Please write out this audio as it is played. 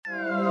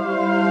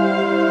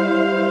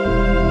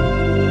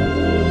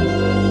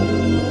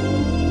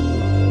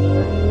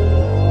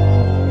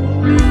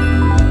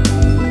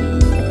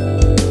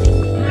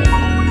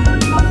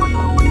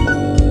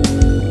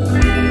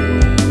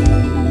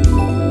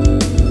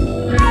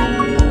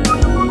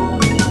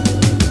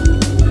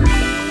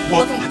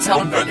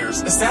Tone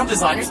Benders, a Sound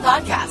Designers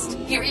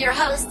podcast. Here are your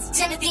hosts,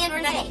 Timothy and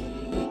Renee.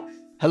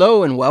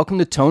 Hello and welcome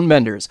to Tone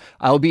Benders.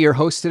 I'll be your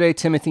host today,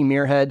 Timothy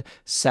Muirhead.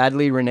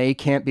 Sadly, Renee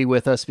can't be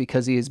with us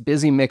because he is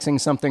busy mixing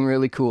something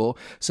really cool.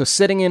 So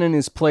sitting in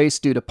his place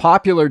due to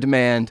popular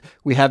demand,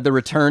 we have the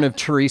return of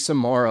Teresa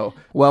Morrow.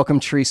 Welcome,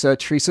 Teresa.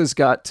 Teresa's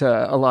got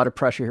a lot of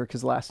pressure here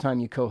because last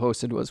time you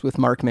co-hosted was with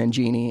Mark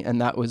Mangini,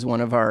 and that was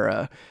one of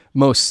our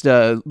most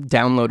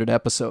downloaded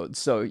episodes.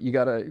 So you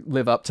got to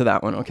live up to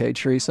that one, okay,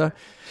 Teresa?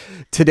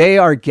 Today,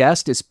 our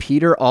guest is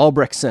Peter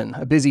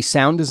Albrechtsen, a busy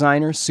sound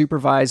designer,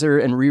 supervisor,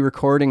 and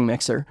re-recording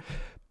mixer.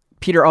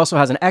 Peter also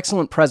has an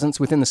excellent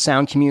presence within the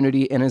sound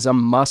community and is a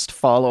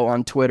must-follow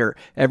on Twitter.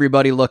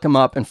 Everybody look him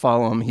up and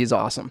follow him. He's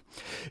awesome.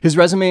 His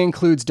resume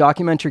includes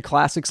documentary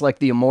classics like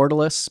The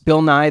Immortalists,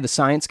 Bill Nye, the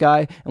Science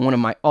Guy, and one of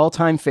my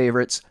all-time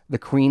favorites, The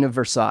Queen of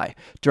Versailles,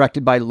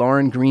 directed by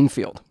Lauren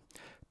Greenfield.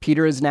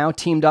 Peter is now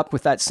teamed up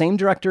with that same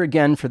director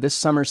again for this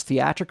summer's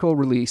theatrical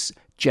release,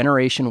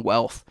 Generation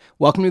Wealth.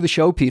 Welcome to the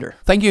show, Peter.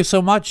 Thank you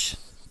so much.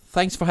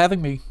 Thanks for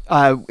having me.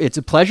 It's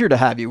a pleasure to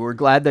have you. We're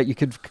glad that you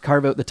could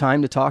carve out the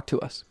time to talk to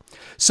us.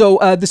 So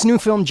this new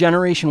film,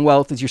 Generation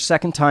Wealth, is your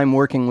second time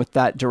working with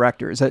that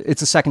director. It's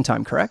the second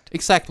time, correct?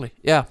 Exactly,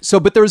 yeah. So,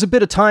 but there was a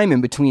bit of time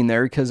in between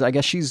there because I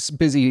guess she's a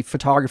busy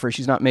photographer.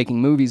 She's not making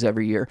movies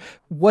every year.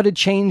 What had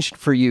changed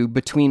for you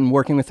between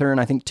working with her in,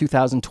 I think,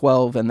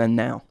 2012 and then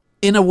now?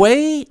 In a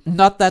way,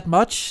 not that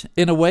much.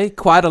 In a way,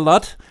 quite a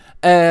lot.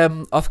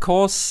 Of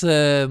course,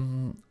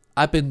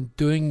 I've been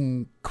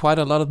doing quite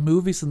a lot of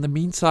movies in the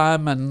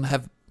meantime and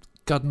have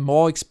gotten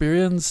more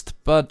experienced.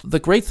 But the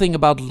great thing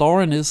about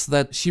Lauren is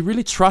that she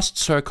really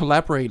trusts her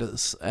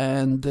collaborators,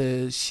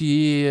 and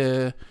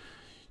she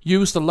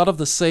used a lot of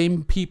the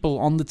same people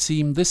on the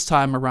team this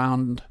time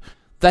around.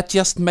 That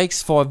just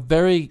makes for a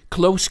very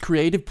close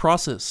creative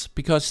process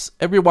because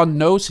everyone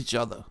knows each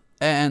other.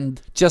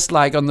 And just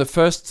like on the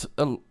first,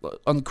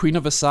 on Queen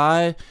of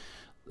Versailles,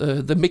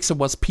 the mixer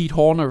was Pete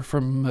Horner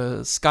from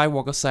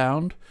Skywalker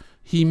Sound.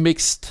 He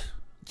mixed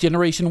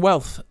Generation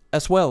Wealth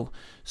as well.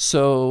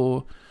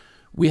 So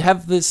we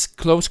have this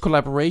close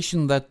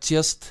collaboration that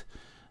just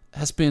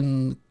has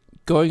been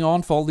going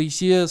on for all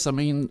these years. I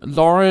mean,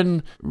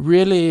 Lauren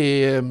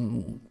really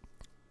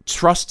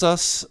trusts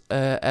us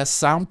as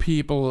sound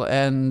people,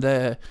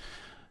 and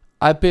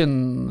I've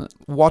been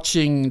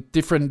watching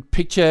different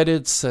picture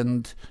edits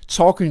and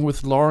talking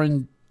with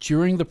Lauren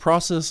during the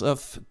process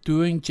of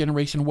doing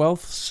Generation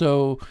Wealth.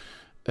 So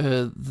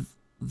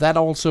that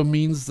also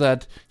means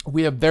that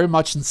we are very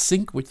much in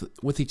sync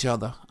with each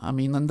other. I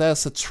mean, and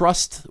there's a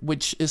trust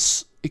which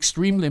is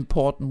extremely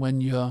important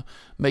when you're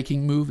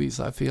making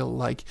movies. I feel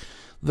like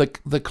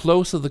the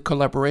closer the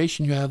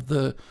collaboration you have,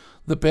 the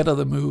better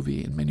the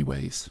movie in many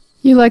ways.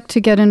 You like to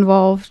get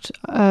involved,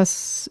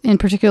 in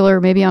particular,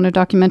 maybe on a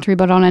documentary,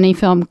 but on any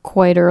film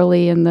quite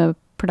early in the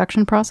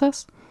production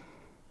process?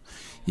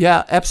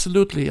 Yeah,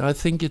 absolutely. I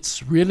think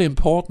it's really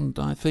important.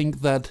 I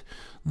think that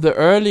the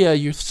earlier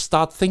you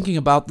start thinking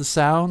about the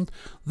sound,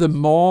 the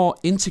more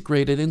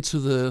integrated into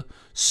the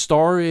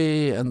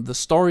story and the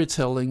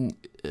storytelling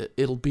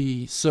it'll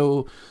be.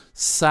 So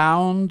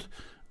sound,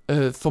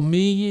 for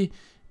me,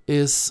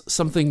 is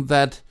something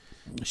that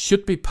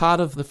should be part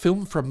of the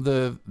film from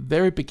the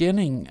very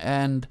beginning.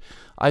 And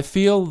I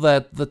feel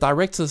that the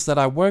directors that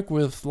I work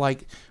with,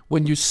 like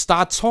when you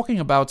start talking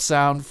about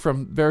sound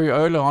from very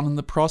early on in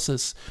the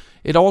process,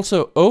 it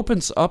also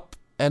opens up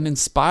and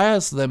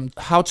inspires them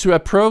how to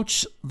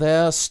approach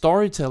their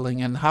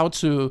storytelling and how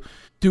to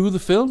do the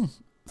film.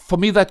 For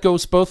me, that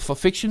goes both for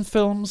fiction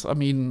films. I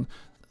mean,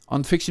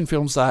 on fiction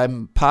films,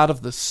 I'm part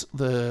of this,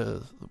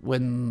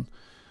 when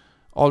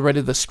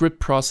already the script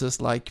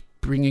process, like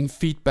bringing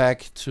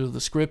feedback to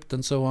the script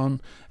and so on.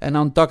 And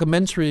on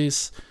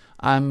documentaries,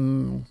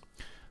 I'm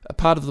a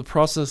part of the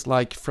process,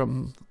 like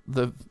from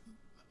the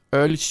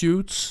early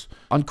shoots.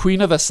 On Queen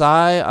of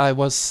Versailles, I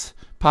was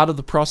part of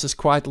the process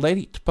quite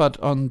late, but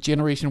on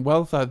Generation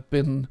Wealth, I've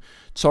been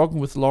talking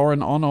with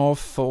Lauren on off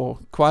for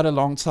quite a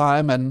long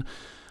time, and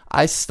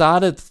I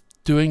started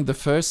doing the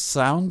first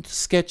sound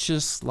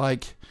sketches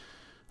like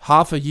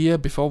half a year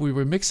before we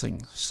were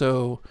mixing.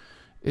 So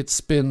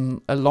it's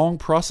been a long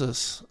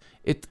process.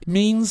 It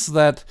means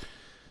that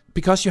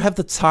because you have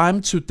the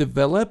time to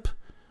develop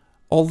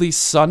all these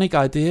sonic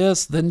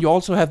ideas, then you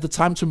also have the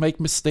time to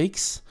make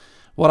mistakes.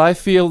 What I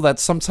feel that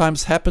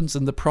sometimes happens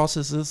in the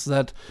process is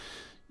that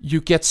you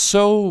get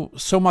so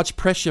much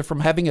pressure from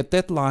having a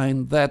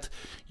deadline that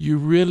you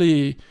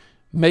really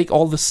make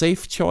all the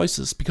safe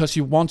choices because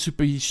you want to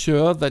be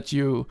sure that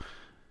you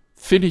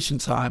finish in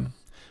time.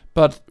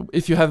 But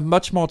if you have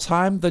much more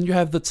time, then you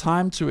have the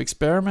time to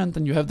experiment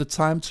and you have the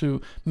time to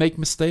make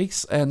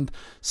mistakes. And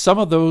some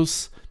of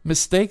those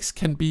mistakes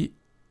can be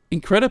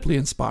incredibly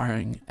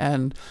inspiring.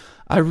 And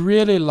I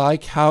really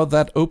like how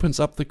that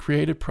opens up the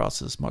creative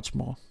process much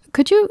more.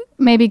 Could you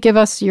maybe give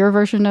us your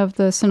version of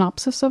the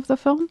synopsis of the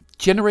film?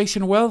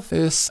 Generation Wealth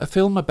is a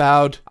film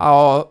about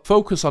our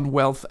focus on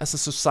wealth as a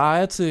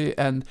society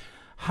and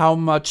how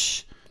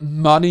much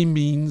money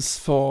means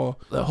for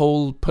the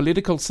whole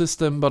political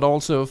system, but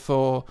also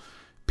for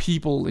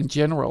people in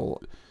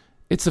general.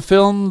 It's a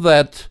film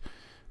that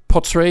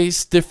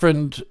portrays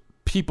different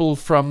people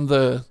from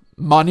the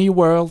money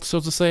world, so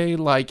to say.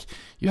 Like,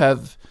 you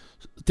have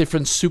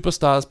different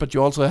superstars, but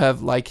you also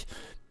have like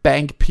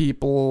bank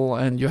people,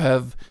 and you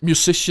have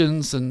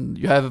musicians, and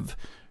you have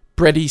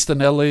Bret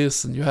Easton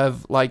Ellis, and you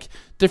have like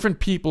different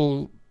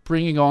people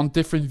bringing on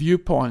different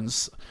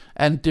viewpoints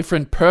and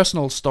different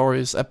personal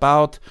stories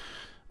about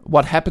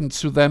what happened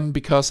to them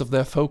because of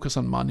their focus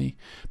on money.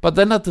 But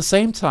then at the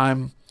same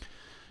time,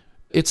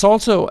 it's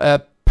also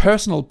a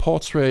personal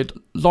portrait.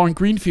 Lauren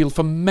Greenfield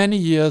for many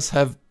years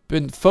have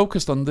been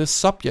focused on this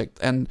subject,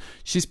 and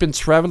she's been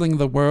traveling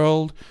the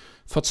world,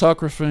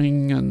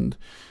 photographing and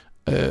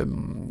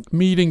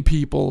meeting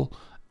people,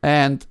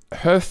 and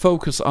her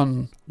focus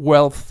on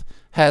wealth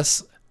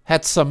has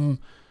had some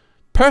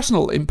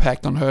personal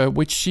impact on her,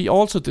 which she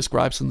also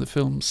describes in the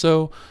film.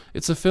 So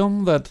it's a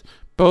film that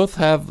both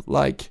have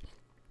like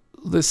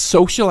this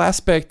social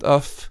aspect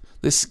of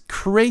this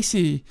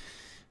crazy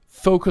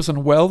focus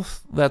on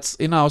wealth that's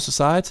in our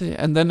society,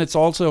 and then it's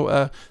also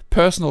a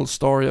personal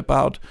story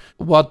about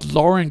what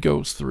Lauren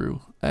goes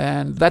through,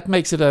 and that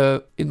makes it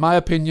in my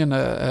opinion,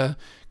 a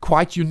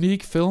quite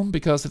unique film,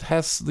 because it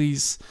has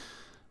these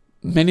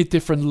many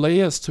different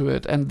layers to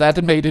it, and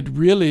that made it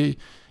really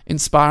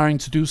inspiring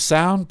to do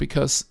sound,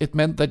 because it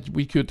meant that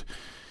we could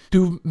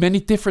do many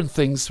different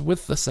things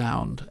with the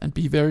sound and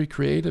be very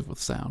creative with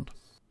sound.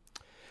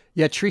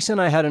 Yeah, Teresa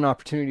and I had an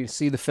opportunity to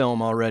see the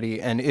film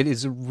already, and it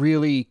is a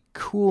really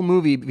cool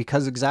movie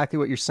because exactly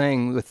what you're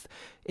saying,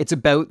 it's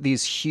about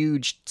these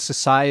huge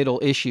societal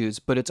issues,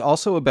 but it's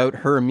also about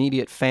her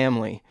immediate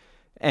family.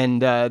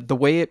 And the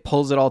way it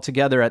pulls it all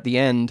together at the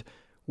end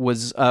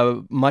was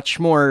much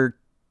more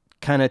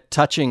kind of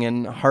touching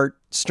and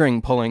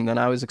heartstring pulling than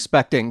I was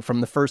expecting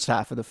from the first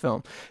half of the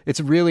film. It's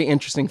a really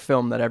interesting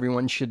film that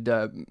everyone should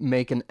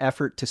make an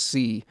effort to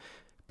see,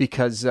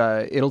 because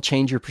it'll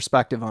change your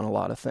perspective on a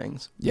lot of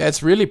things. Yeah,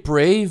 it's really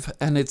brave,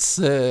 and it's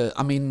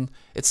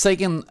it's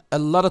taken a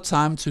lot of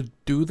time to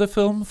do the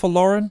film for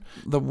Lauren.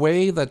 The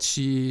way that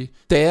she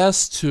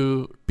dares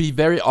to be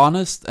very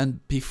honest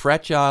and be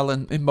fragile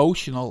and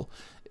emotional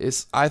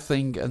is, I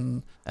think,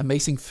 an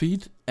amazing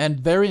feat, and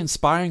very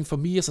inspiring for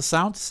me as a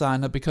sound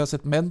designer, because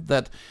it meant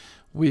that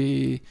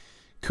we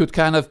could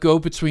kind of go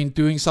between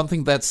doing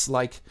something that's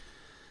like,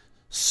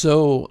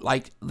 so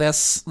like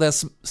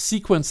there's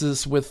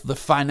sequences with the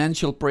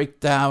financial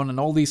breakdown and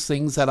all these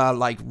things that are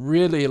like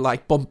really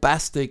like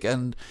bombastic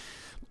and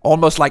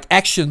almost like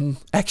action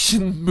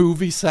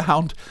movie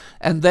sound,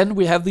 and then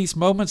we have these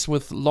moments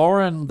with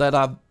Lauren that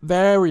are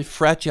very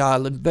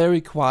fragile and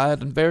very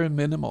quiet and very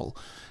minimal,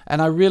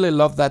 and I really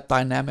love that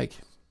dynamic.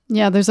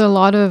 Yeah, there's a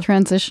lot of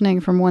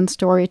transitioning from one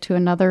story to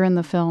another in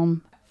the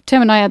film.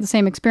 Tim and I had the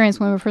same experience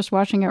when we were first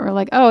watching it. We're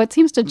like, oh, it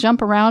seems to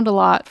jump around a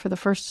lot for the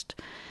first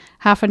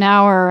half an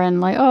hour, and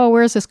like, oh,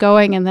 where's this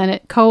going? And then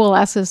it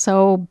coalesces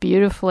so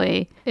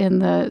beautifully in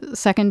the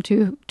second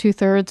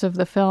two-thirds of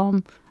the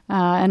film,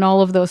 and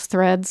all of those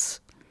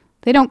threads,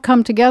 they don't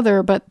come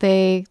together, but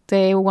they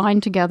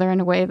wind together in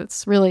a way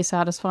that's really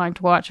satisfying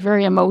to watch.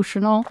 Very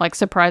emotional, like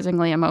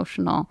surprisingly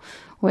emotional,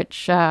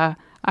 which I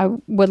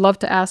would love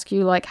to ask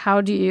you, like, how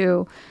do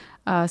you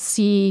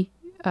see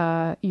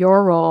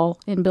your role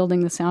in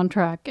building the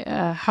soundtrack?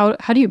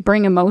 How do you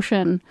bring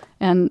emotion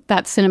and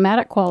that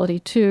cinematic quality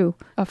to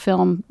a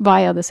film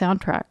via the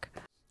soundtrack?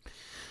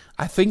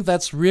 I think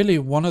that's really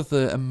one of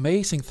the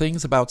amazing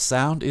things about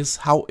sound, is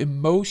how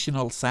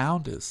emotional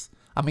sound is.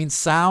 I mean,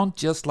 sound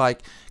just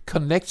like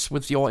connects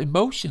with your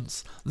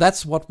emotions.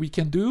 That's what we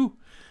can do.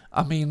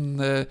 I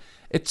mean,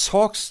 it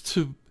talks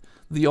to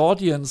the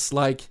audience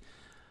like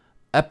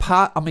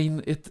apart. I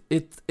mean,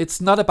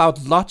 it's not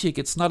about logic.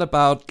 It's not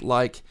about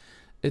like,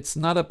 it's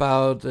not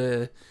about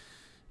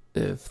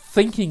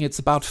thinking. It's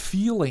about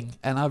feeling,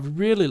 and I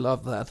really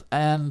love that.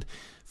 And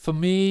for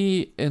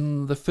me,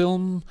 in the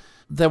film,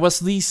 there was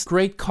these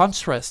great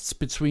contrasts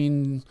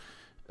between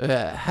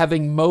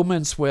having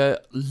moments where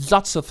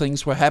lots of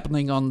things were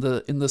happening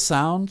in the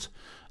sound,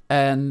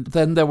 and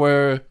then there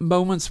were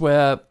moments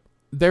where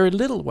very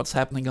little was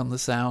happening on the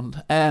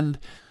sound. And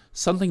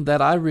something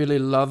that I really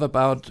love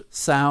about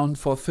sound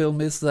for film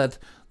is that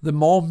the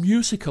more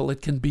musical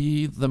it can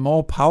be, the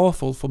more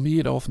powerful for me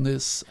it often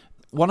is.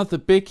 One of the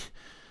big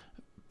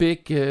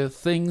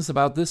things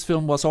about this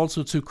film was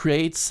also to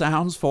create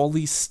sounds for all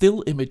these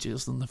still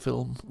images in the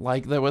film.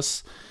 Like, there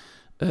was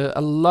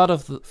a lot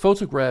of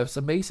photographs,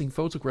 amazing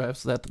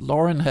photographs that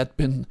Lauren had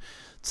been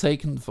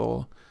taken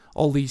for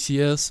all these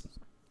years.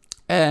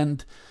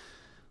 And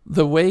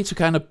the way to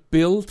kind of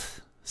build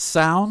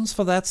sounds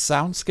for that,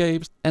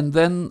 soundscapes, and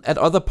then at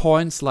other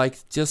points,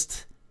 like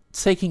just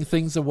taking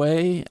things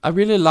away. I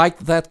really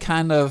liked that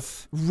kind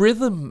of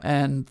rhythm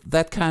and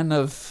that kind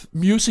of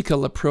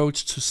musical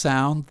approach to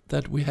sound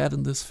that we had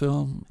in this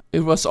film.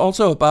 It was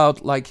also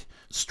about like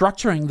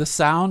structuring the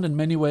sound in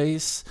many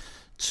ways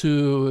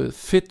to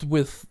fit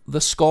with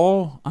the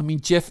score. I mean,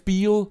 Jeff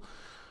Beal,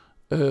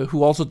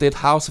 who also did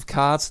House of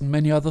Cards and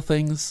many other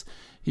things,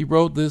 he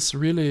wrote this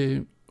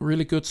really,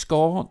 really good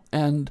score,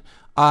 and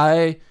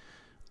I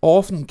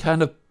often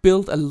kind of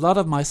built a lot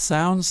of my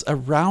sounds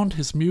around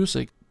his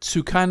music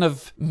to kind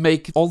of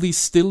make all these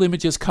still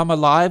images come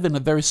alive in a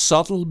very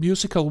subtle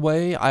musical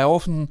way. I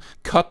often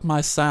cut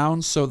my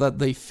sounds so that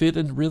they fit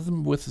in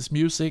rhythm with his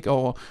music,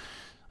 or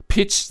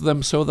pitched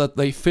them so that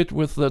they fit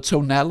with the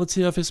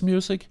tonality of his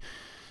music.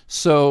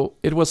 So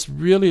it was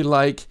really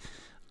like,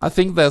 I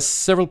think there's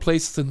several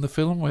places in the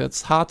film where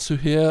it's hard to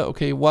hear,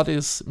 okay, what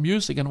is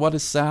music and what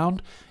is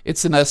sound.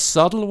 It's in a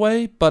subtle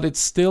way, but it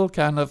still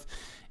kind of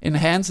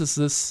enhances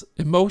this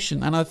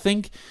emotion. And I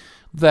think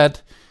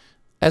that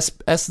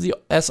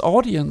as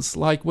audience,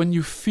 like when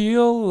you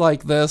feel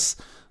like there's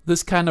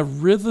this kind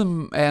of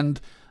rhythm and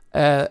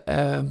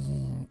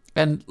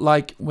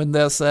like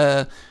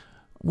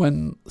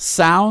when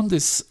sound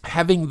is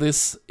having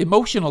this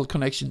emotional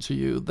connection to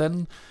you,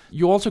 then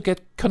you also get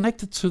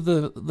connected to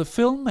the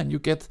film and you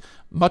get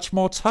much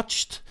more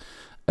touched.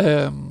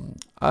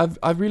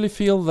 I really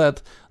feel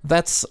that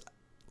that's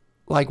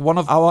like one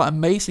of our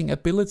amazing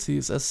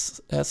abilities as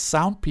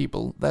sound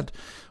people, that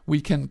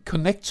we can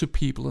connect to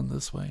people in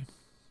this way.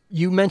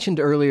 You mentioned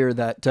earlier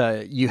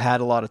that you had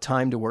a lot of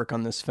time to work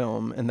on this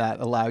film, and that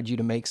allowed you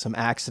to make some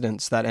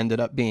accidents that ended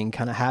up being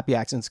kind of happy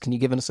accidents. Can you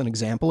give us an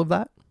example of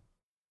that?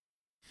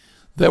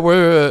 There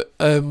were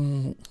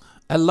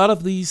a lot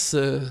of these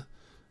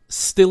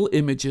still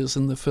images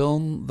in the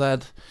film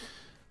that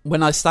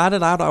when I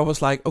started out, I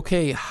was like,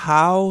 okay,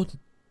 how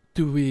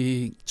do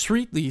we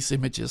treat these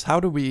images? How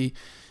do we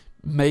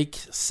make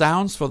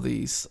sounds for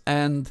these?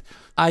 And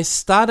I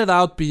started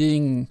out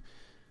being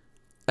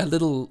a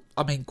little,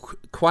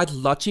 quite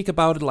logic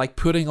about it, like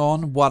putting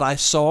on what I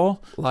saw.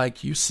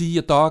 Like you see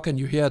a dog and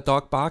you hear a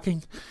dog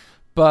barking.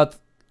 But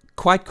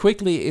quite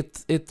quickly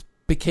it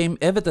became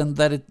evident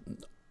that it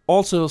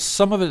also,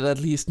 some of it at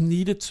least,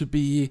 needed to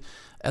be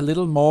a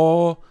little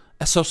more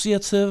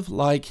associative,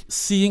 like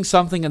seeing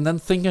something and then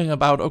thinking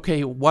about,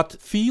 okay, what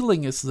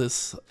feeling is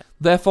this?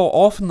 Therefore,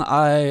 often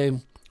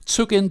I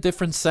took in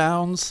different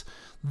sounds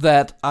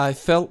that I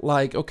felt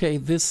like, okay,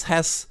 this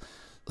has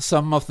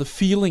some of the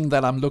feeling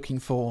that I'm looking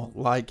for.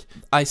 Like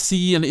I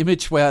see an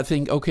image where I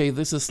think, okay,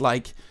 this is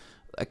like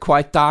a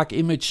quite dark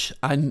image.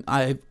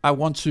 I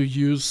want to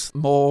use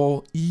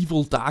more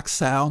evil dark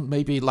sound,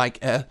 maybe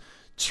like a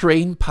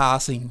train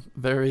passing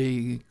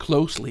very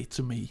closely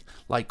to me,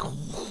 like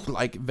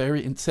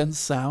very intense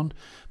sound,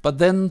 but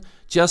then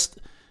just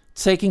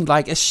taking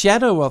like a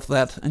shadow of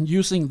that and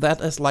using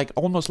that as like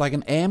almost like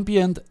an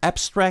ambient,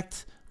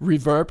 abstract,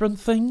 reverberant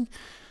thing.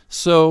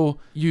 So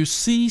you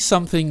see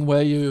something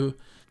where you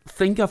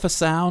think of a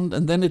sound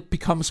and then it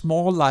becomes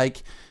more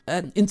like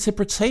an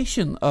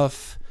interpretation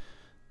of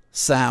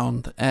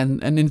sound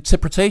and an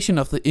interpretation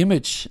of the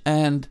image.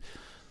 And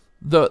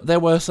there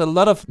was a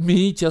lot of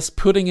me just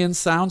putting in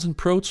sounds in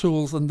Pro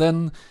Tools and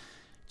then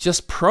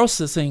just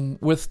processing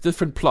with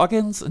different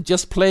plugins and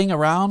just playing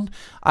around.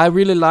 I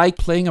really like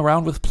playing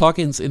around with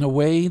plugins in a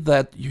way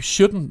that you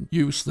shouldn't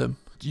use them.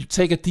 You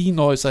take a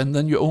denoiser and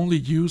then you only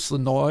use the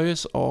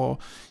noise, or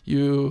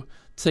you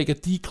take a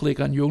declick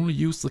and you only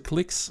use the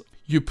clicks.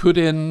 You put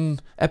in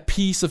a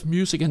piece of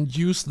music and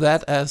use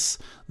that as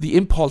the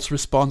impulse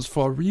response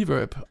for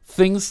reverb.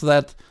 Things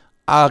that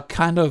are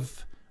kind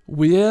of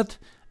weird,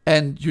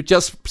 and you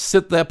just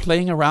sit there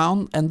playing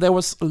around. And there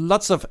was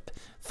lots of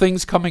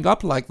things coming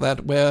up like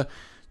that, where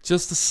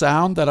just the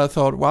sound that I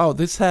thought, wow,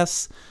 this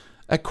has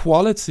a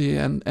quality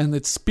and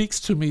it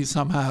speaks to me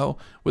somehow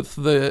with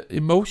the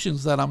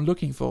emotions that I'm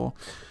looking for.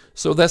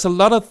 So there's a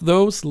lot of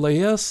those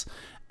layers,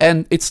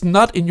 and it's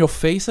not in your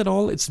face at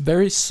all. It's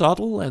very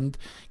subtle and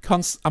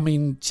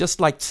just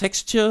like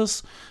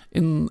textures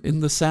in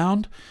the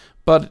sound,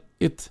 but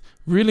it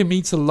really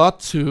means a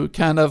lot to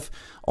kind of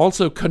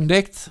also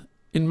connect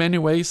in many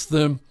ways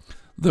the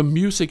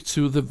music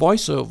to the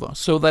voiceover,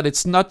 so that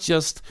it's not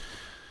just,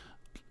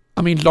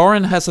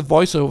 Lauren has a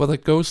voiceover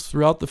that goes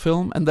throughout the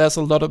film, and there's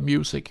a lot of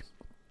music.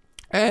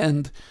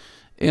 And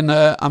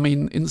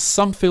in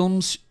some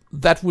films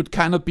that would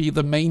kind of be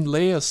the main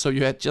layers, so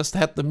you had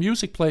the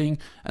music playing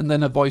and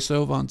then a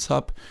voiceover on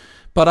top.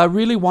 But I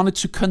really wanted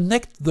to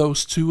connect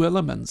those two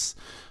elements,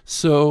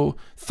 so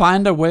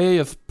find a way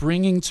of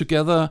bringing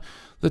together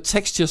the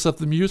textures of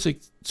the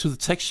music to the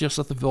textures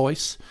of the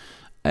voice.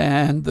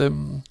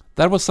 And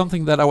that was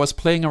something that I was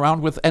playing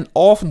around with, and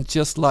often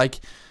just like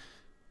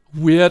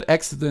weird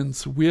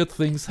accidents, weird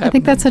things happening. I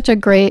think that's such a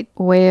great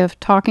way of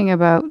talking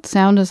about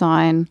sound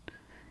design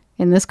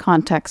in this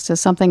context,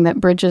 as something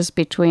that bridges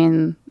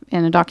between,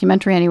 in a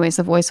documentary anyways,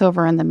 the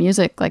voiceover and the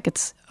music. Like,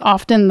 it's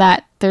often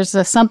that there's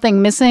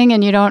something missing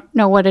and you don't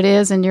know what it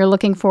is, and you're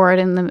looking for it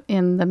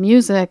in the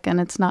music,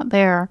 and it's not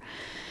there.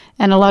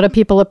 And a lot of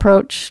people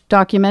approach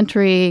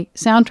documentary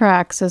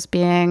soundtracks as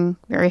being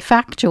very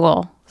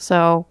factual.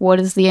 So what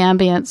is the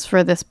ambience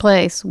for this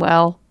place?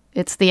 Well,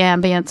 it's the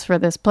ambience for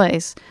this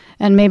place.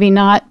 And maybe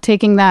not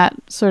taking that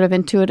sort of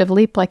intuitive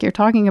leap like you're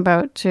talking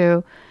about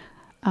to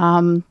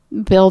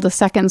build a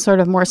second sort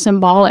of more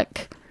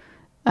symbolic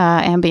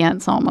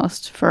ambience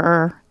almost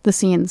for the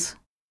scenes.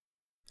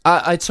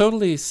 I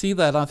totally see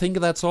that. I think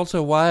that's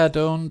also why I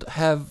don't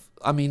have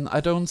I mean, I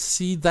don't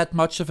see that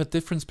much of a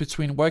difference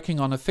between working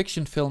on a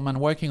fiction film and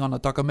working on a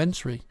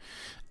documentary.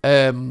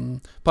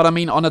 But I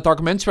mean, on a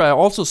documentary, I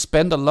also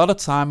spend a lot of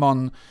time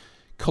on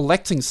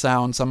collecting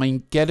sounds. I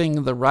mean,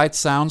 getting the right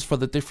sounds for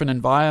the different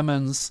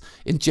environments.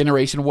 In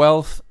Generation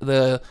Wealth,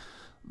 the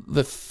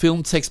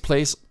film takes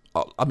place,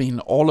 I mean,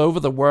 all over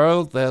the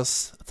world.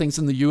 There's things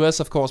in the US,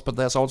 of course, but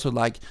there's also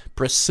like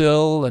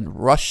Brazil and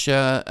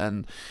Russia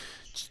and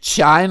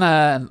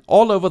China and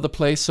all over the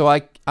place. So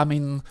I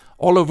mean,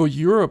 all over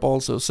Europe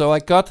also. So I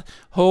got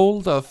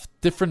hold of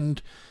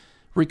different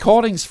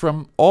recordings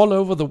from all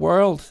over the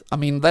world. I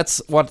mean,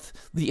 that's what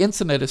the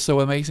internet is so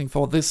amazing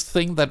for. This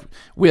thing that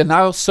we are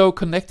now so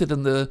connected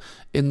in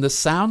the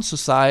sound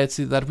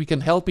society that we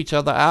can help each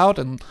other out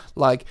and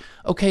like,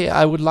 okay,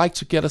 I would like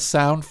to get a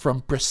sound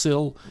from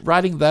Brazil,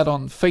 writing that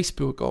on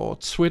Facebook or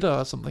Twitter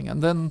or something,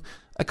 and then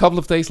a couple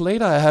of days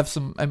later I have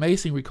some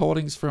amazing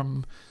recordings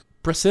from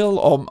Brazil,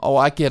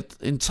 or I get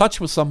in touch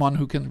with someone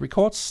who can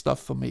record stuff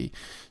for me.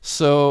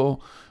 So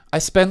I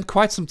spent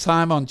quite some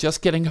time on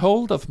just getting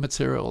hold of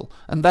material,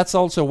 and that's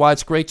also why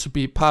it's great to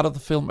be part of the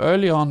film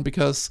early on,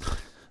 because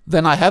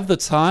then I have the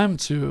time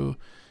to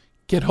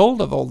get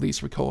hold of all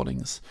these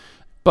recordings.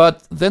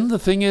 But then the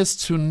thing is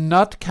to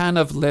not kind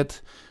of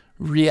let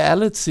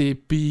reality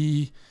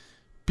be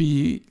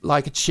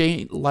like a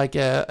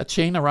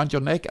chain around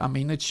your neck. I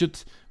mean, it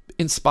should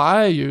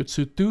inspire you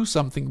to do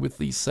something with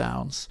these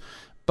sounds.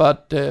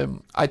 But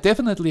I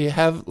definitely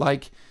have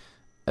like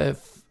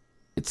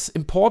it's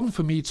important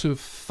for me to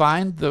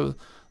find the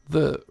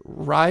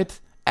right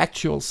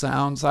actual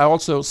sounds. I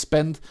also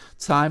spent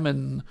time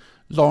in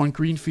Lauren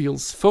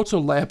Greenfield's photo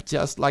lab,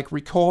 just like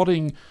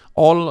recording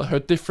all her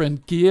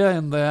different gear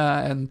in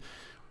there, and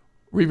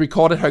we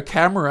recorded her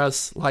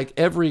cameras. Like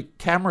every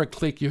camera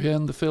click you hear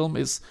in the film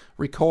is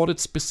recorded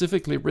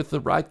specifically with the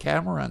right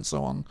camera and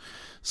so on.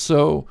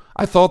 So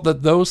I thought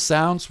that those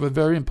sounds were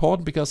very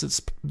important because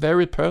it's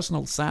very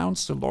personal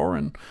sounds to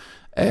Lauren,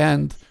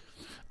 and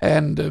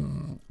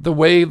the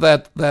way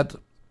that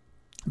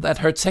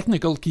her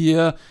technical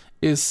gear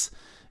is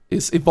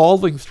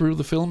evolving through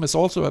the film is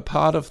also a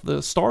part of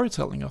the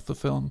storytelling of the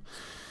film.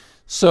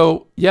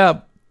 So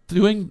yeah,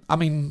 getting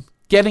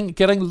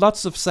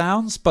lots of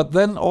sounds, but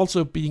then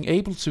also being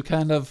able to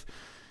kind of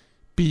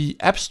be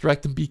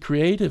abstract and be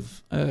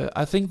creative.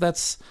 I think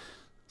that's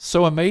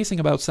so amazing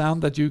about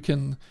sound, that you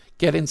can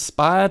get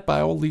inspired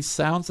by all these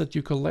sounds that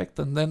you collect,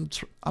 and then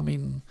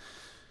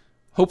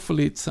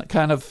hopefully it's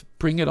kind of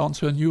bring it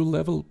onto a new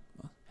level.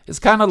 It's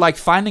kind of like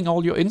finding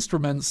all your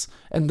instruments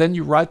and then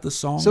you write the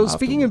song. So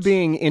speaking of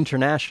being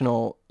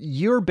international,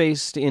 you're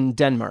based in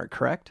Denmark,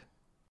 correct?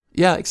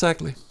 Yeah,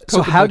 exactly.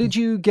 So how did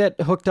you get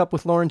hooked up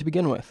with Lauren to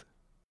begin with?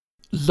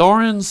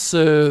 Lauren's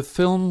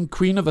film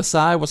Queen of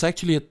Versailles was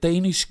actually a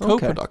Danish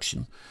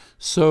co-production. Okay.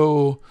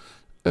 So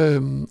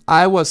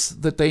I was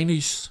the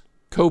Danish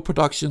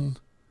co-production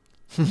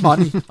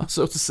money,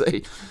 so to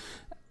say.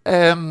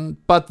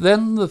 But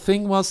then the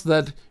thing was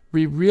that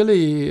we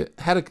really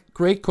had a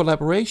great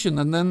collaboration,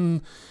 and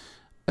then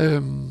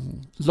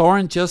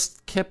Lauren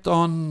just kept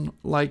on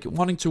like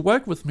wanting to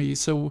work with me.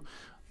 So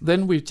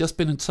then we've just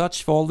been in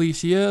touch for all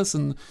these years,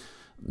 and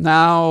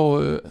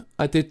now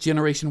I did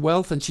Generation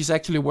Wealth, and she's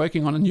actually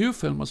working on a new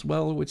film as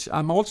well, which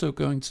I'm also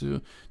going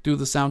to do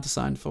the sound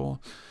design for.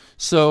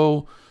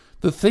 So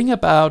the thing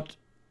about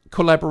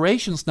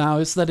collaborations now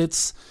is that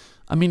it's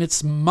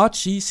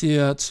much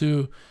easier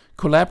to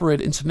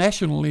collaborate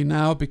internationally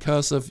now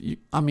because of,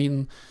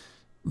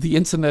 the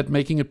internet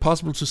making it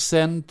possible to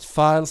send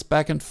files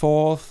back and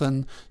forth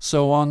and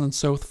so on and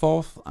so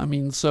forth.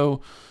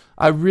 So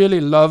I really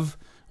love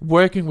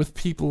working with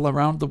people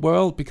around the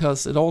world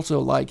because it also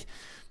like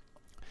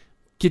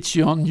gets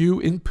you on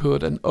new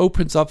input and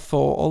opens up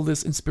for all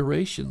this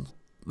inspiration.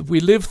 We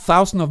live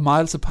thousands of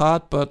miles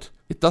apart, but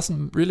it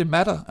doesn't really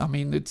matter.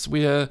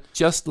 We're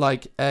just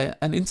like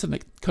an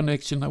internet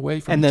connection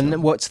away from each other. And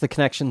then what's the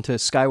connection to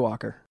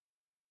Skywalker?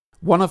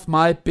 One of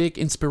my big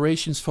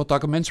inspirations for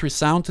documentary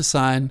sound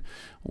design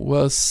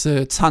was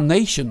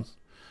Tarnation,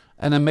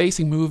 an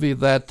amazing movie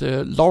that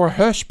Laura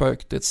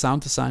Hirschberg did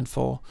sound design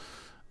for.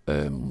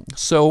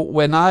 So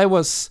when I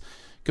was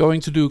going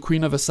to do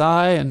Queen of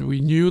Versailles and we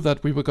knew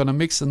that we were going to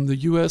mix in the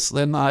US,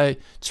 then I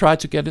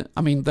tried to get it.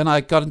 Then I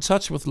got in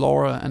touch with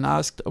Laura and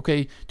asked,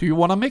 okay, do you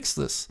want to mix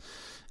this?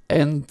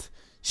 And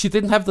she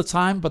didn't have the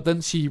time, but then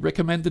she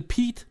recommended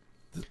Pete.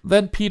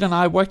 Then Pete and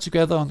I worked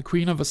together on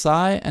Queen of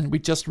Versailles, and we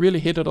just really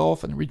hit it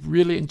off, and we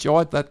really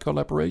enjoyed that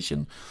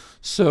collaboration.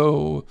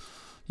 So,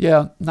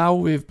 yeah, now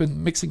we've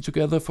been mixing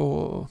together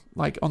for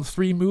on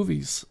 3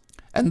 movies.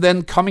 And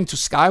then coming to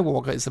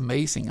Skywalker is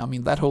amazing.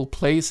 That whole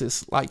place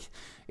is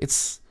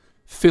it's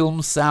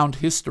film sound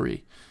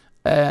history.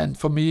 And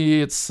for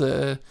me, it's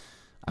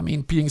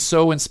being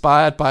so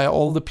inspired by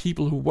all the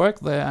people who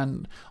work there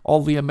and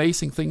all the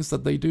amazing things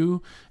that they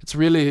do. It's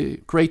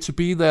really great to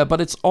be there.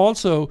 But it's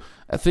also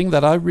a thing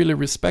that I really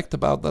respect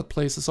about that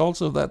place is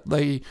also that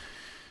they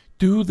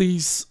do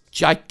these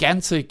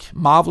gigantic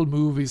Marvel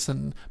movies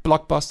and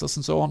blockbusters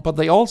and so on, but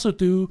they also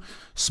do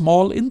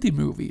small indie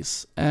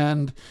movies.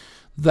 And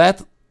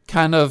that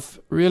kind of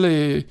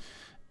really,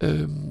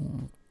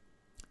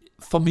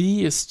 for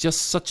me, is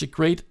just such a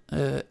great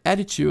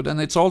attitude. And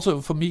it's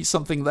also, for me,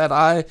 something that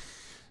I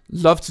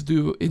love to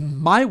do in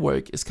my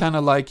work. It's kind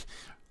of like,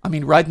 I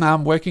mean, right now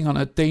I'm working on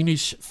a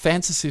Danish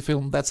fantasy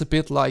film that's a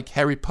bit like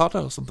Harry Potter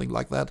or something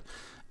like that.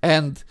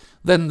 And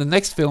then the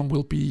next film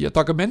will be a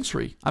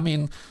documentary. I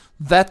mean,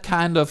 that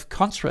kind of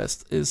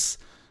contrast is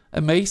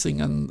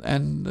amazing,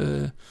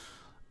 and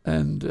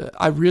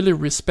I really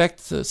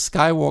respect the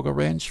Skywalker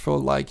Ranch for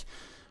like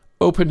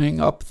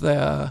opening up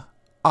their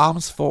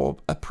arms for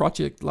a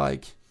project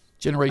like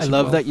Generation I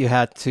love 12. that you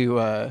had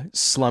to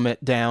slum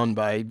it down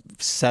by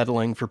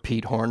settling for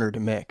Pete Horner to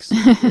mix.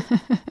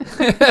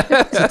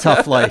 It's a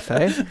tough life,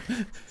 eh?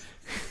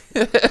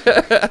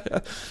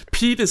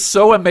 Pete is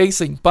so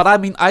amazing, but I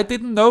mean, I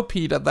didn't know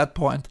Pete at that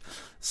point.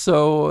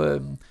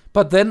 So,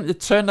 but then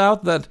it turned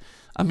out that,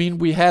 I mean,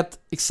 we had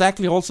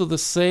exactly also the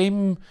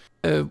same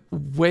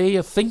way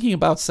of thinking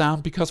about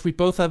sound, because we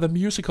both have a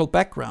musical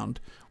background.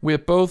 We're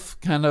both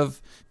kind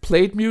of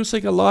played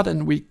music a lot,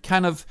 and we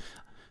kind of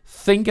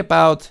think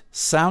about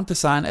sound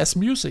design as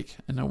music,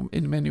 you know,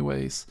 in many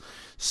ways.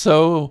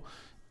 So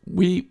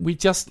we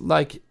just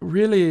like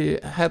really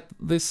had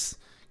this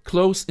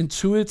close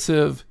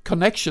intuitive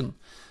connection,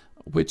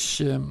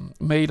 which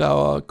made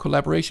our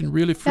collaboration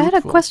really fruitful. I had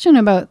a question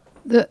about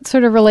that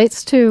sort of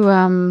relates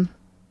to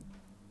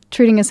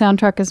treating a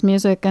soundtrack as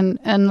music, and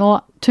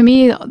to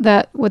me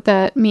that what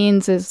that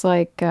means is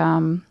like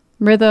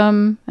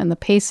rhythm and the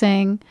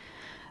pacing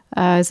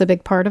is a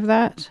big part of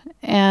that.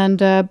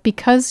 And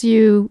because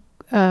you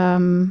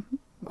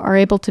are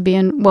able to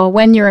be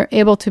when you're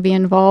able to be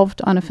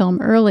involved on a film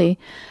early,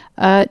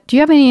 do you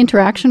have any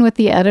interaction with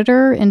the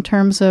editor in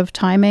terms of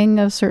timing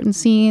of certain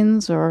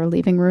scenes or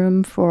leaving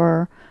room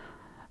for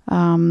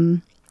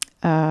sound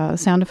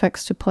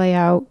effects to play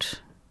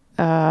out?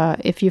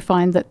 If you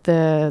find that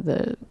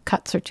the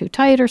cuts are too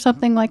tight or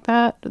something like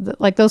that,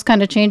 like those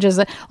kind of changes,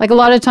 like a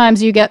lot of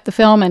times you get the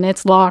film and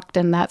it's locked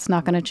and that's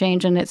not going to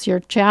change, and it's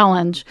your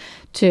challenge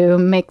to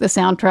make the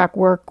soundtrack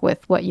work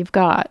with what you've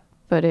got.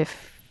 But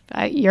if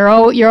you're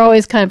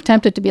always kind of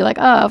tempted to be like,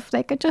 oh, if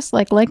they could just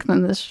like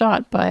lengthen this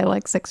shot by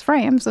like 6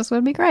 frames, this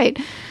would be great.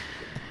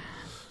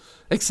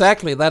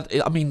 Exactly.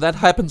 That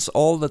happens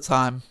all the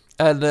time.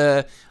 And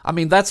I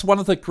mean, that's one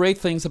of the great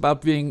things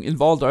about being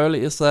involved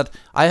early, is that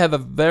I have a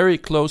very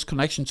close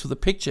connection to the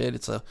picture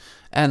editor.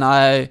 And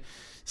I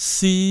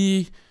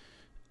try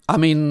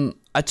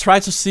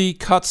to see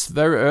cuts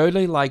very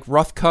early, like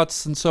rough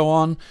cuts and so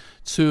on,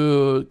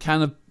 to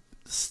kind of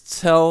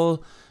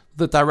tell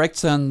the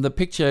director and the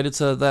picture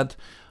editor that,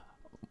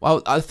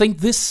 well, I think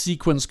this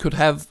sequence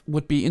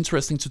would be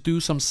interesting to do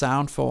some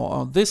sound for,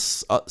 or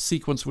this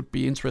sequence would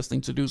be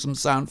interesting to do some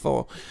sound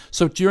for.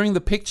 So during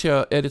the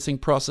picture editing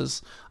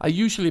process, I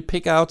usually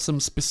pick out some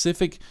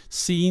specific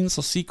scenes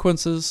or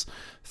sequences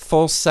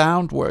for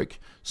sound work,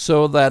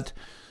 so that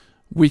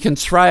we can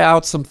try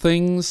out some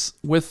things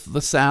with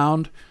the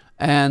sound.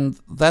 And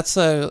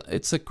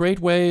it's a great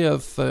way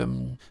of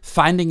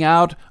finding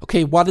out,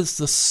 okay, what is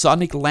the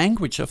sonic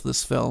language of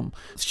this film?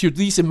 Should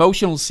these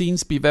emotional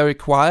scenes be very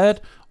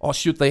quiet, or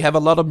should they have a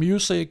lot of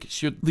music?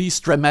 Should these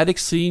dramatic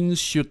scenes,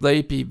 should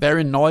they be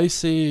very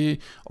noisy,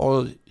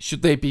 or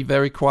should they be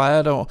very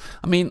quiet? Or,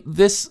 I mean,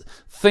 this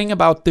thing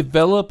about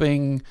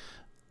developing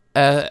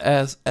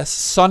a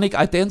sonic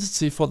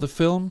identity for the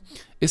film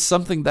is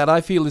something that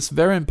I feel is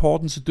very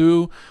important to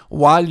do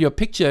while you're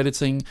picture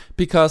editing,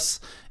 because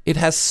it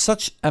has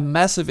such a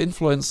massive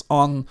influence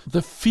on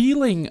the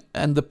feeling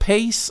and the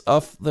pace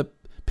of the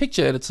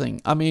picture editing.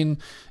 I mean,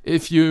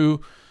 if you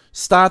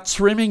start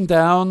trimming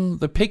down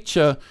the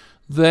picture,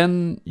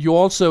 then you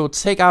also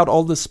take out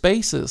all the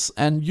spaces,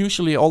 and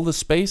usually all the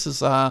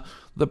spaces are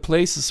the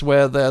places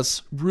where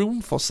there's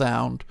room for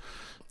sound.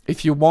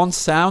 If you want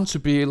sound to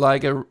be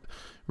like a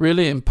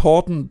really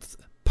important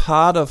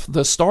part of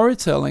the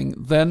storytelling,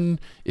 then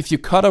if you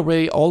cut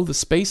away all the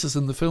spaces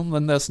in the film,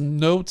 then there's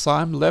no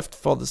time left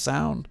for the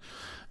sound.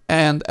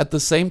 And at the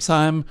same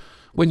time,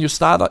 when you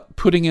start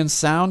putting in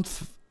sound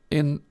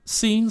in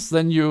scenes,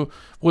 then you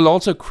will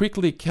also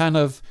quickly kind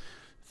of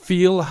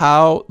feel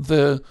how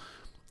the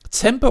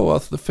tempo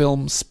of the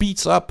film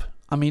speeds up.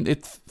 I mean,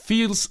 it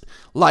feels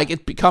like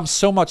it becomes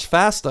so much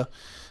faster.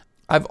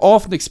 I've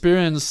often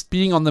experienced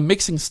being on the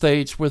mixing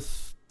stage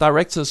with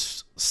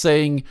directors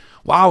saying,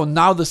 wow,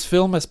 now this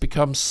film has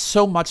become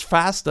so much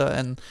faster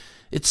and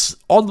it's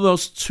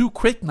almost too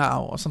quick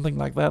now, or something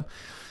like that.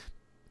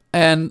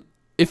 And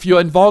if you're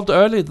involved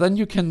early, then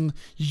you can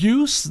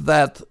use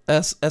that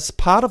as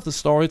part of the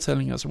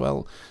storytelling as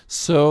well,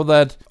 so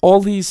that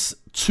all these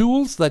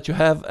tools that you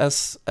have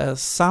as a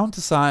sound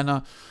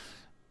designer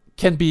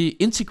can be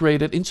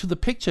integrated into the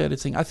picture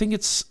editing. I think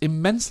it's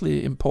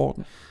immensely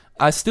important.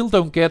 I still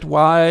don't get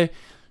why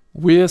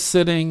we're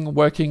sitting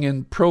working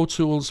in Pro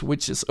Tools,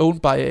 which is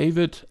owned by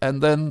Avid,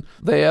 and then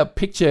they are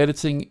picture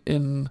editing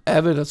in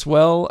Avid as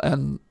well.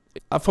 And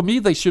for me,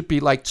 they should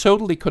be like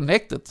totally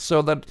connected,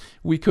 so that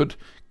we could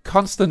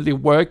constantly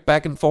work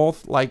back and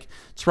forth, like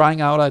trying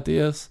out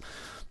ideas.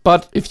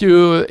 But if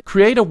you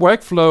create a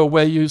workflow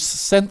where you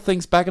send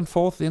things back and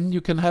forth, then you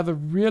can have a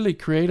really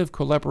creative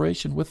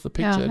collaboration with the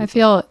picture editor. I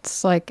feel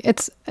it's like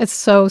it's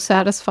so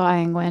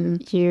satisfying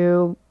when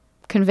you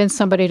convince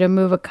somebody to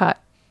move a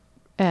cut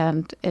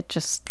and it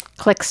just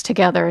clicks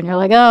together and you're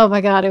like, oh my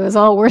God, it was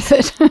all worth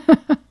it.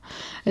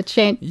 It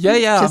changed.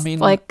 Yeah. Just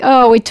like,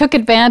 oh, we took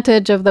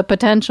advantage of the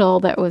potential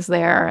that was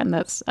there. And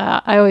that's,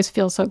 I always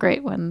feel so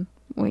great when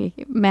we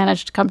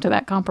managed to come to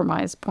that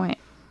compromise point.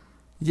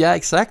 Yeah,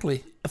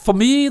 exactly. For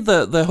me,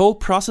 the whole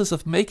process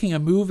of making a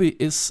movie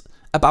is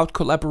about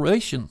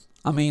collaboration.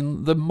 I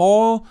mean, the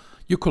more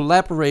you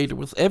collaborate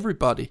with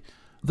everybody,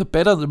 the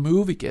better the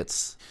movie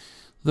gets.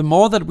 The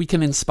more that we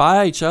can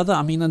inspire each other.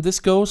 I mean, and this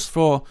goes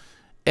for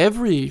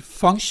every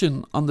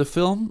function on the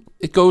film.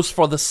 It goes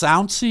for the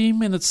sound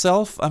team in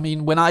itself. I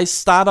mean, when I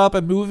start up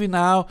a movie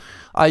now,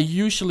 I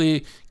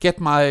usually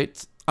get I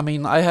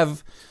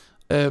have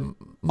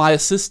my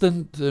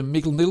assistant,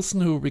 Mikkel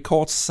Nielsen, who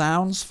records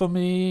sounds for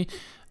me.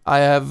 I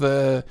have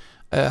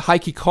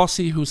Heikki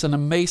Kossi, who's an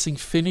amazing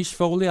Finnish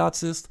Foley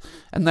artist.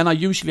 And then I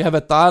usually have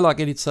a dialogue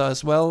editor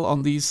as well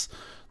on these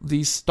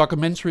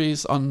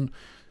documentaries, on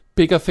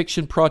bigger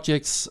fiction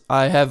projects.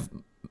 I have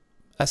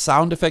a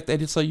sound effect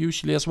editor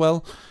usually as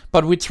well.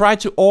 But we try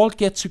to all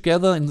get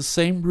together in the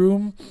same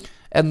room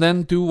and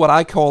then do what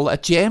I call a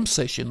jam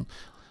session.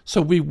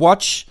 So we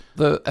watch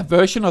a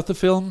version of the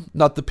film,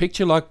 not the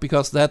picture log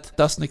because that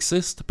doesn't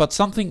exist, but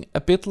something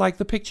a bit like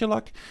the picture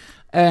log.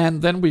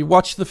 And then we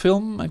watch the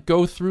film and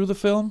go through the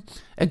film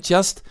and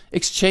just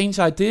exchange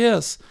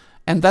ideas.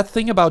 And that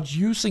thing about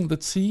using the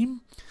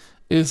team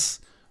is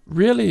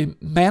really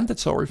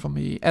mandatory for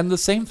me. And the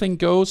same thing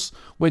goes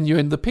when you're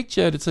in the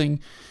picture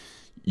editing.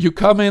 You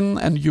come in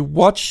and you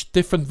watch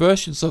different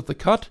versions of the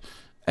cut,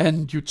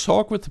 and you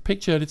talk with the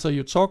picture editor,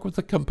 you talk with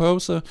the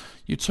composer,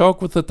 you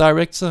talk with the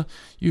director,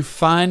 you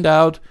find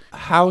out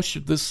how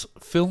should this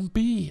film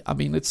be. I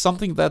mean, it's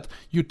something that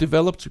you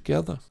develop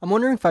together. I'm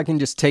wondering if I can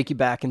just take you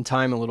back in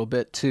time a little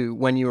bit to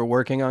when you were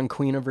working on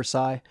Queen of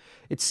Versailles.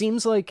 It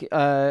seems like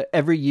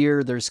every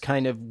year there's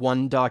kind of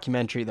one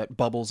documentary that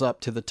bubbles up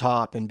to the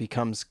top and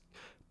becomes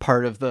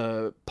part of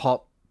the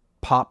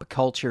pop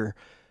culture.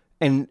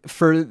 And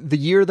for the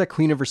year that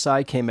Queen of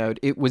Versailles came out,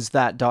 it was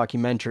that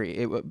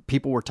documentary.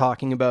 People were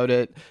talking about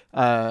it.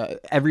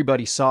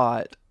 Everybody saw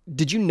it.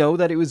 Did you know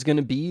that it was going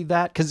to be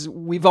that? Because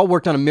we've all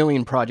worked on a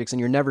million projects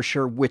and you're never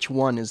sure which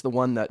one is the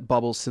one that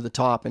bubbles to the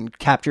top and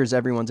captures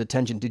everyone's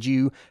attention. Did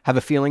you have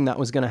a feeling that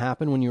was going to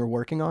happen when you were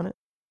working on it?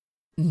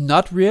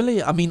 Not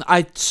really. I mean,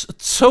 I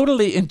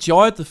totally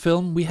enjoyed the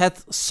film. We had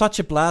such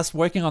a blast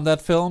working on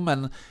that film,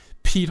 and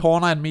Pete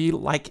Horner and me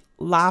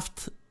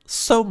laughed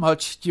so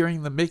much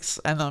during the mix,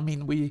 and I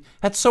mean, we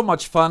had so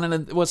much fun, and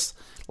it was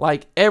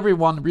like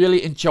everyone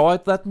really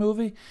enjoyed that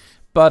movie.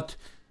 But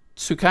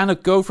to kind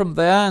of go from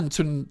there and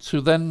to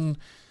then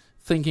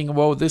thinking,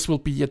 whoa, this will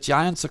be a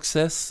giant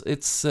success,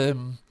 it's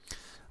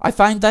I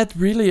find that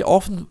really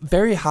often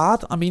very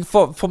hard. I mean,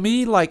 for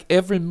me, like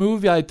every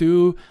movie I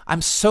do,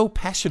 I'm so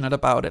passionate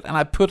about it and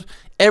I put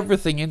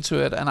everything into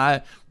it and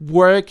I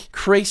work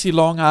crazy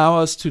long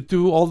hours to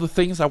do all the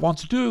things I want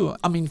to do.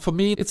 I mean, for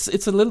me, it's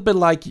a little bit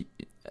like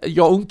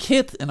your own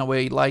kid in a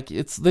way. Like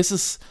this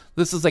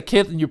is a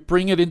kid and you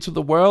bring it into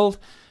the world,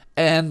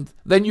 and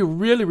then you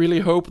really, really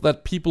hope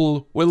that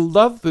people will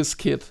love this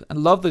kid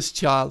and love this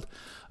child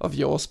of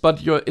yours.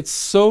 But it's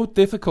so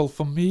difficult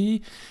for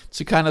me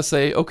to kind of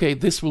say, okay,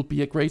 this will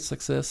be a great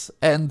success.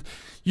 And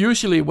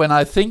usually when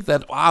I think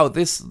that, wow,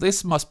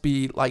 this must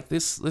be like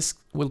this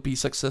will be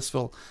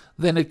successful,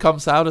 then it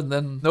comes out and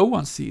then no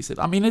one sees it.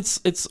 I mean,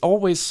 it's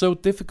always so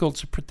difficult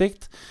to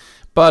predict.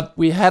 But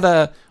we had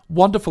a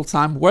wonderful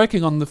time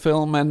working on the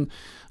film,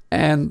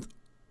 and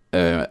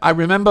I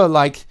remember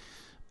like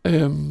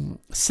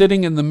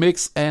sitting in the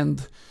mix,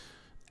 and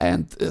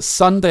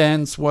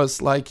Sundance was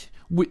like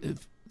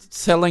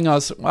telling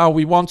us, "Wow,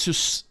 we want to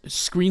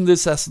screen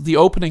this as the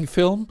opening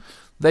film."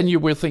 Then you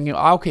were thinking,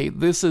 "Okay,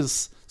 this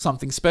is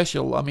something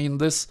special. I mean,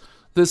 this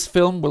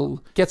film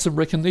will get some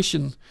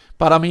recognition."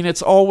 But I mean,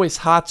 it's always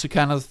hard to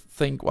kind of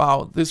think,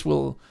 "Wow, this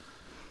will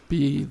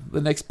be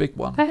the next big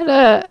one." I had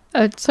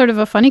a sort of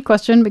a funny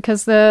question,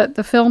 because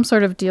the film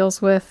sort of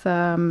deals with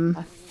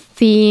a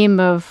theme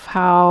of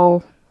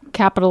how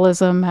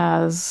capitalism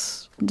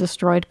has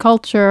destroyed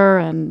culture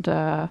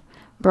and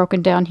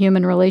broken down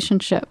human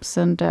relationships.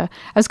 And I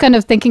was kind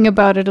of thinking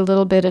about it a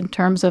little bit in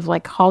terms of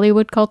like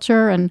Hollywood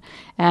culture,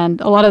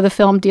 and a lot of the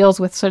film deals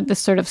with this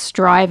sort of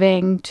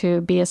striving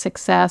to be a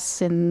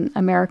success in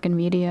American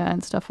media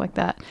and stuff like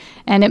that.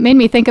 And it made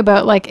me think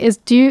about like,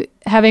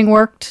 having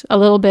worked a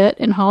little bit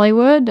in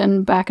Hollywood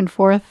and back and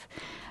forth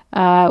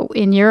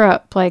in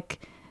Europe,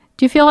 like,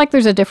 do you feel like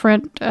there's a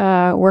different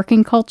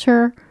working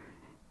culture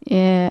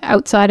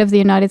outside of the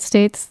United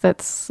States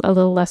that's a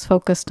little less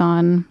focused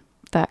on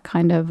that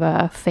kind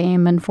of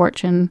fame and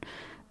fortune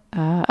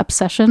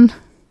obsession?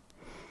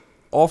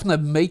 Often a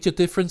major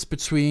difference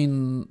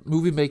between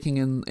movie making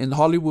in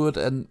Hollywood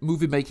and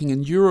movie making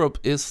in Europe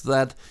is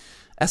that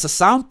as a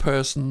sound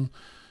person,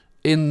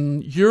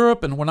 in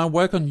Europe, and when I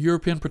work on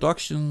European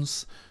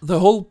productions, the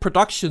whole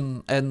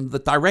production and the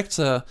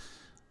director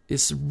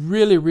is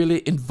really,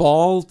 really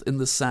involved in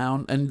the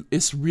sound and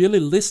is really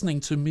listening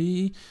to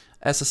me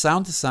as a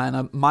sound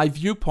designer, my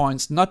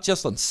viewpoints, not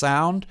just on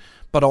sound,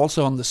 but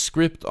also on the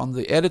script, on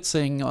the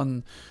editing,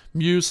 on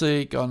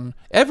music, on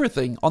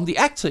everything, on the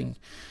acting.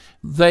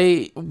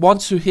 They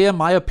want to hear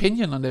my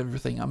opinion on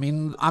everything. I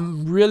mean,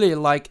 I'm really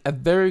like a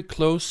very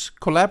close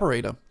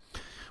collaborator.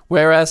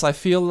 Whereas I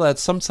feel that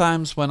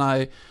sometimes when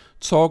I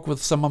talk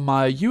with some of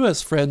my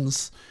US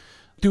friends,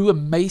 do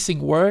amazing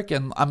work,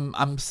 and I'm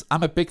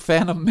a big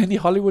fan of many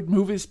Hollywood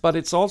movies, but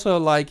it's also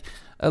like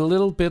a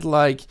little bit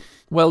like,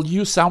 well,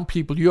 you sound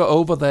people, you're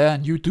over there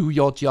and you do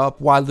your job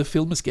while the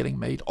film is getting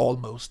made,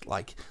 almost.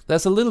 Like,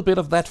 there's a little bit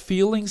of that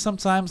feeling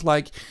sometimes,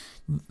 like,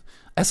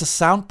 as a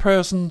sound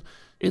person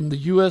in the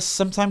US,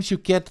 sometimes you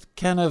get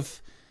kind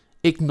of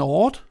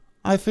ignored,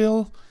 I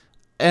feel.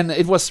 And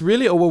it was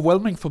really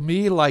overwhelming for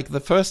me, like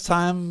the first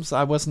times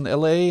I was in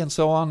LA and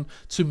so on,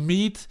 to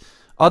meet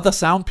other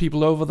sound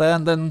people over there.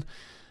 And then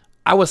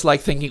I was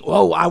like thinking,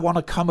 oh, I want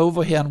to come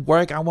over here and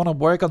work. I want to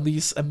work on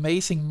these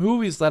amazing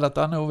movies that are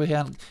done over here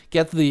and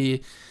get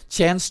the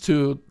chance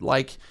to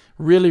like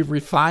really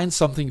refine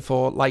something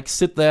for, like,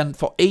 sit there and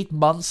for 8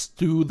 months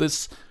do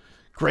this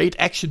great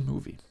action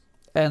movie.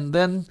 And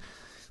then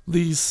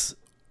these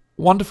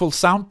wonderful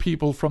sound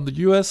people from the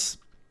US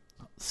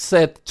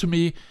said to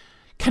me,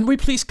 can we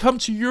please come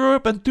to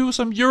Europe and do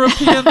some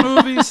European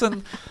movies?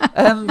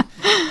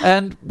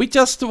 And we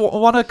just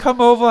want to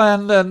come over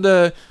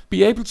and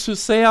be able to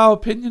say our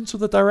opinion to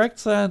the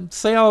director and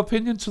say our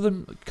opinion to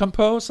the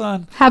composer.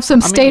 And have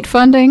some state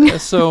funding.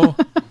 So,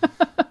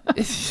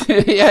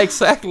 yeah,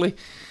 exactly.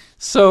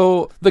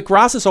 So the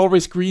grass is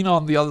always greener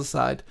on the other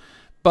side.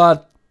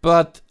 But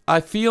I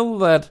feel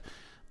that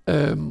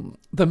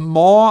the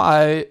more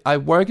I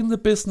work in the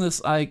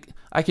business, I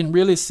can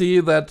really see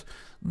that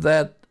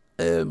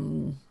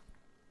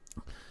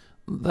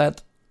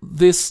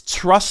this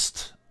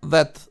trust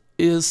that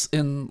is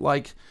in,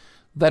 like,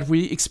 that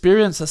we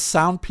experience as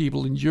sound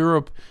people in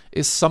Europe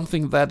is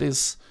something that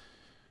is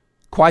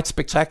quite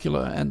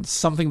spectacular and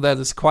something that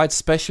is quite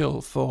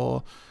special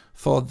for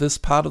this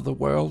part of the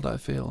world, I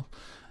feel.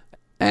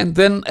 And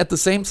then at the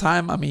same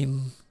time, I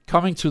mean,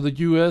 coming to the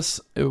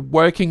US,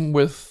 working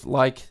with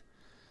like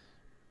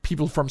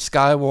people from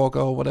Skywalker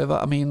or whatever,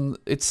 I mean,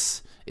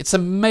 it's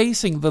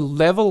amazing the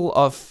level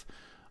of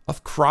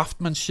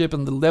craftsmanship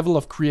and the level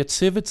of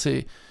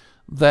creativity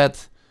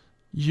that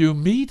you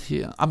meet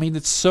here. I mean,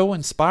 it's so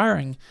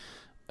inspiring.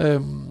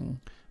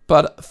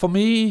 But for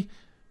me,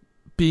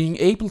 being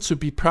able to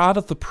be part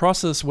of the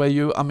process where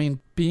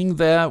being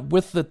there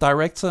with the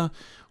director,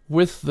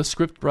 with the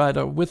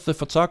scriptwriter, with the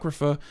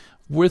photographer,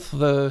 with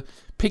the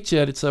picture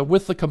editor,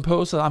 with the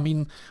composer, I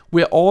mean,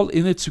 we're all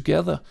in it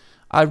together.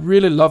 I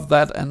really love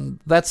that, and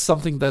that's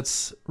something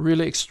that's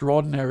really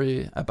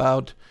extraordinary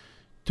about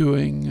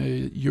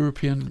doing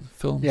European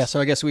films. Yeah, so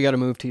I guess we got to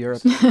move to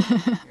Europe.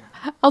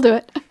 I'll do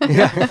it.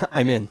 Yeah,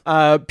 I'm in.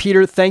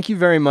 Peter, thank you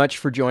very much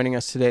for joining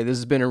us today. This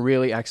has been a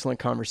really excellent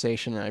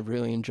conversation, and I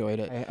really enjoyed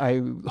it.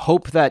 I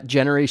hope that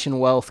Generation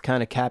Wealth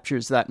kind of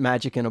captures that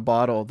magic in a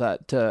bottle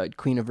that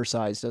Queen of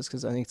Versailles does,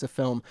 because I think it's a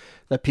film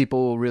that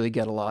people will really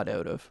get a lot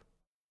out of.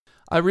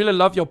 I really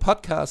love your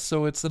podcast,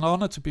 so it's an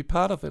honor to be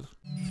part of it.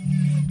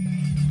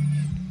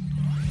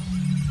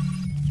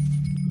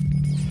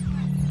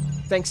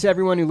 Thanks to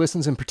everyone who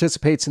listens and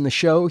participates in the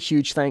show.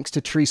 Huge thanks to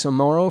Teresa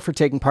Moro for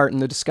taking part in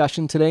the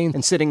discussion today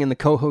and sitting in the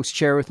co-host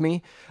chair with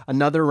me.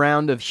 Another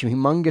round of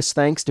humongous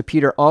thanks to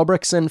Peter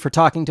Albrechtsen for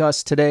talking to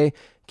us today.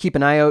 Keep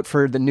an eye out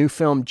for the new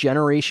film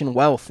Generation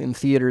Wealth in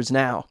theaters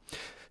now.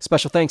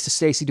 Special thanks to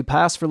Stacey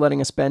Dupas for letting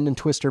us bend and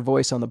twist her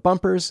voice on the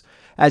bumpers.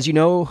 As you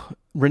know,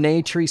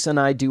 Renee, Teresa, and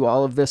I do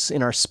all of this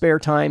in our spare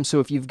time, so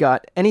if you've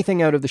got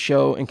anything out of the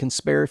show and can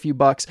spare a few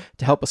bucks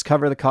to help us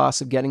cover the costs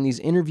of getting these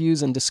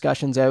interviews and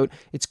discussions out,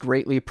 it's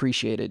greatly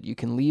appreciated. You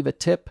can leave a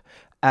tip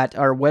at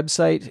our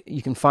website.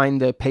 You can find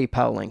the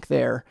PayPal link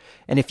there.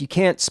 And if you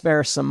can't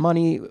spare some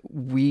money,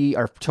 we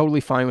are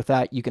totally fine with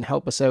that. You can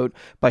help us out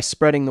by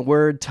spreading the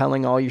word,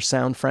 telling all your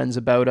sound friends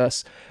about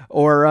us.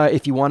 Or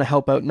if you want to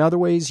help out in other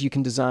ways, you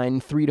can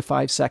design 3 to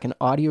 5 second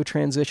audio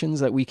transitions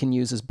that we can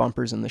use as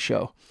bumpers in the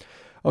show.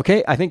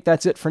 Okay, I think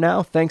that's it for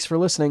now. Thanks for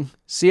listening.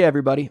 See you,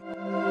 everybody.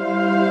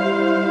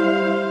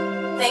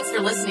 Thanks for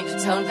listening to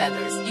Tone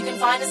Benders. You can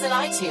find us on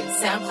iTunes,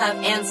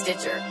 SoundCloud, and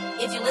Stitcher.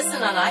 If you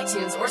listen on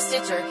iTunes or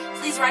Stitcher,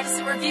 please write us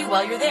a review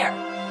while you're there.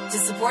 To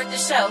support the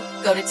show,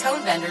 go to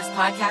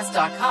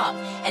tonebenderspodcast.com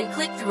and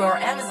click through our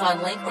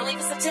Amazon link or leave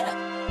us a tip.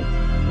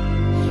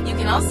 You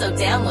can also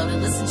download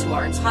and listen to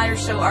our entire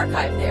show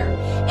archive there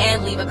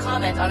and leave a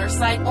comment on our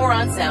site or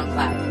on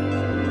SoundCloud.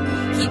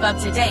 Keep up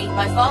to date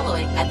by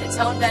following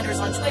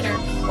 @TheToneBenders on Twitter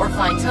or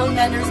find Tone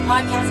Benders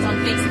Podcast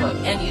on Facebook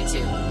and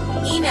YouTube.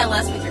 Email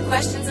us with your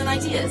questions and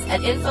ideas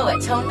at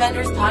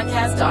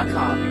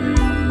info@tonebenderspodcast.com.